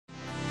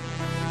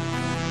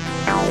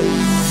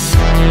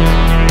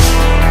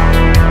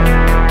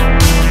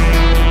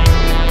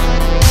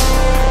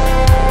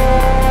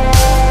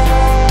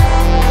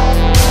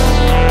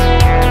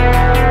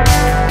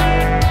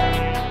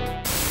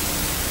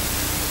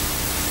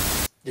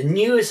The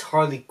newest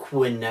Harley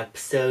Quinn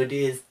episode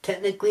is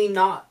technically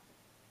not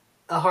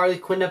a Harley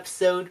Quinn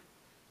episode.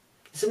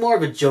 It's more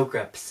of a Joker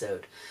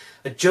episode.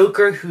 A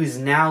Joker who's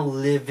now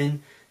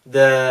living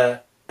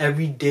the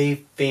everyday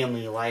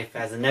family life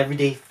as an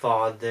everyday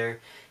father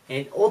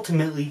and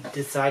ultimately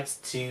decides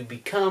to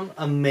become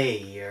a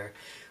mayor,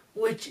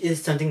 which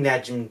is something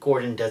that Jim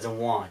Gordon doesn't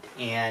want.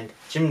 And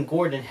Jim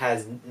Gordon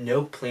has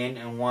no plan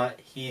on what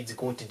he's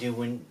going to do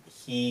when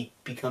he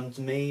becomes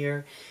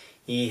mayor.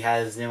 He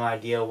has no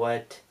idea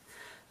what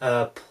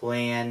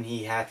plan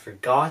he had for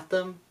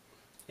Gotham.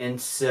 And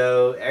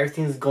so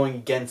everything's going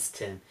against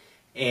him.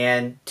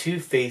 And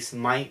Two-Face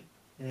might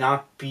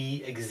not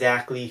be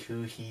exactly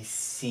who he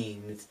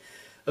seems.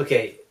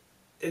 Okay,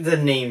 the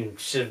name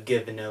should have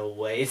given it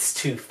away. It's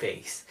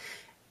Two-Face.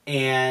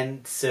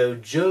 And so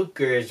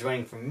Joker is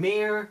running for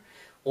mayor.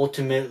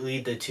 Ultimately,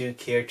 the two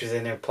characters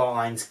and their plot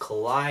lines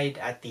collide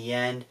at the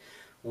end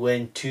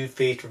when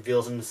Two-Face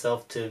reveals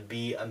himself to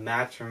be a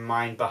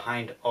mastermind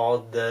behind all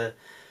the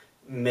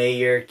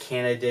mayor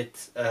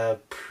candidates'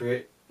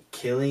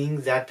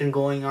 killings that have been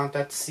going on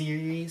that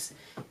series,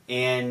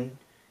 and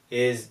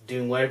is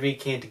doing whatever he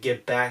can to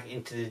get back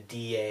into the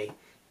DA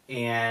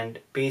and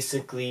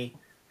basically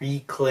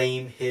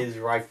reclaim his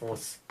rightful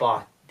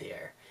spot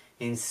there.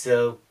 And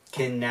so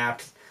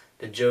kidnaps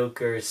the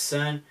Joker's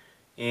son,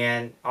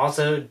 and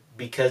also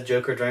because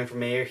Joker's running for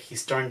mayor,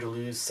 he's starting to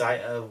lose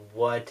sight of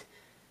what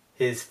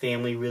his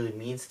family really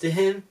means to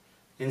him,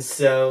 and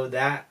so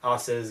that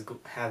also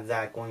has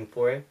that going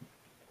for it.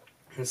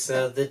 And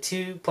so the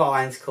two plot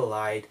lines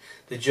collide.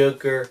 The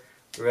Joker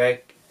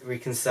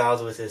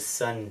reconciles with his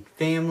son and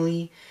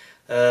family.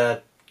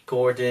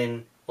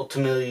 Gordon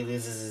ultimately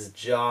loses his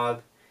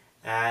job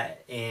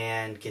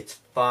and gets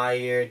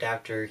fired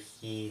after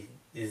he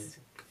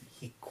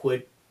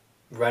quit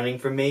running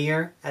for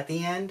mayor at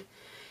the end.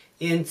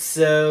 And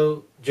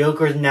so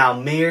Joker is now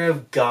mayor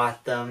of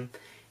Gotham,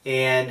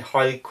 and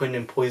Harley Quinn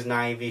and Poison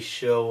Ivy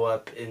show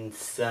up in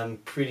some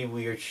pretty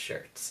weird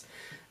shirts.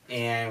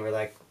 And we're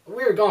like,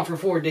 we were gone for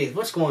 4 days.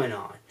 What's going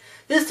on?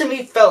 This to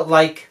me felt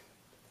like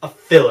a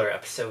filler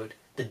episode.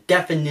 The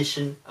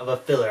definition of a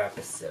filler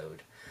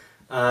episode.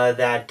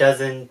 That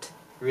doesn't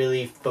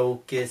really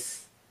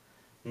focus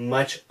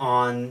much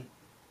on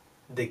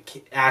the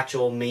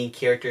actual main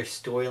character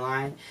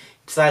storyline.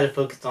 Decided to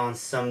focus on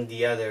some of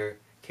the other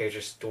character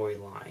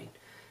storyline.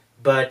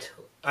 But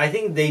I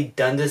think they've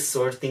done this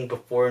sort of thing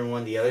before in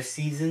one of the other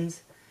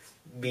seasons.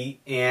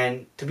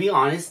 And to be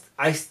honest,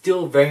 I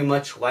still very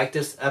much like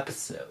this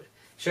episode.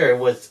 Sure, it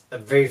was a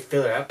very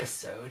filler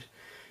episode,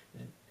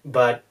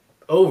 but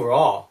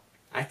overall,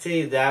 I'd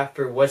say that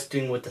for what's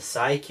doing with the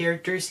side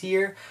characters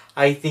here,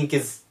 I think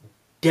is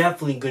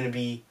definitely going to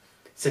be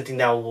something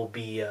that will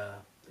be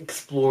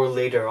explored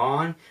later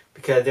on,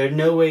 because there's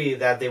no way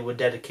that they would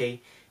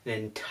dedicate an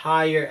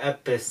entire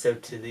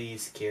episode to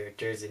these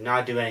characters and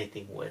not do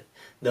anything with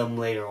them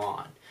later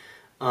on.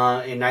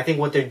 And I think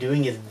what they're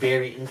doing is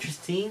very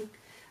interesting.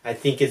 I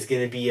think it's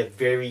going to be a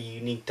very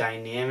unique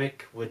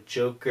dynamic with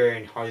Joker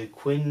and Harley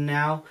Quinn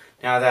now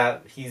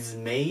that he's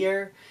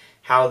mayor.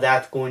 How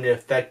that's going to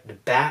affect the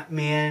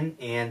Batman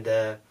and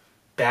the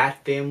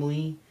Bat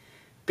family.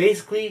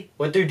 Basically,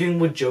 what they're doing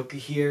with Joker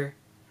here,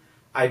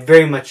 I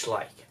very much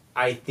like.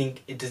 I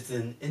think it is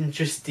an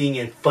interesting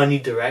and funny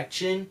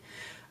direction.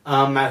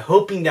 I'm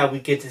hoping that we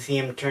get to see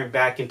him turn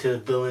back into the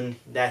villain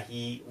that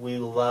we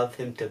love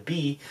him to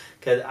be,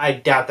 because I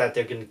doubt that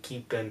they're going to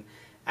keep him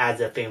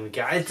as a family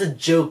guy. It's a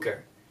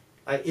Joker.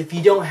 If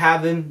you don't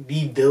have him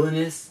be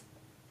villainous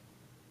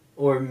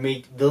or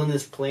make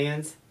villainous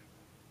plans,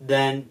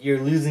 then you're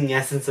losing the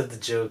essence of the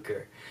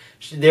Joker.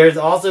 There's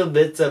also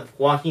bits of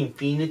Joaquin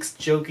Phoenix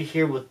Joker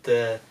here with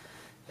the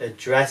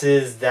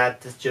dresses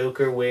that the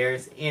Joker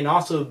wears, and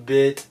also a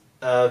bit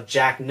of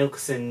Jack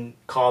Nicholson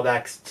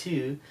callbacks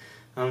too.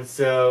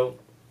 So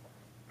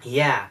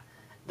yeah,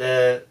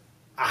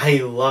 I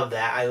love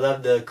that. I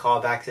love the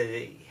callbacks that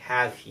they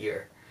have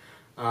here.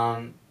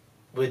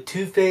 With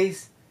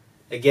Two-Face,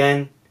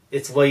 again,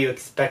 it's what you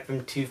expect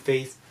from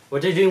Two-Face.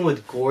 What they're doing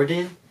with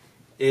Gordon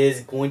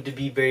is going to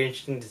be very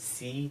interesting to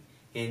see,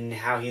 in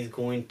how he's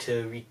going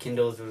to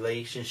rekindle his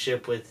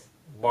relationship with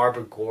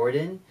Barbara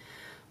Gordon.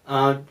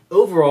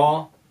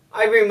 Overall,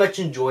 I very much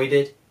enjoyed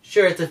it.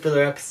 Sure, it's a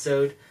filler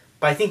episode,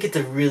 but I think it's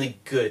a really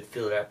good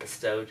filler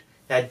episode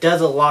that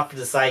does a lot for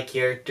the side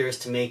characters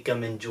to make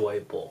them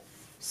enjoyable.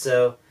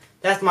 So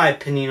that's my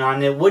opinion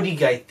on it. What do you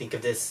guys think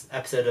of this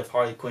episode of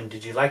Harley Quinn?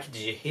 Did you like it?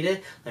 Did you hate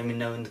it? Let me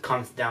know in the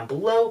comments down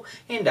below,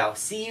 and I'll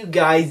see you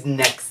guys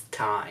next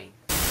time.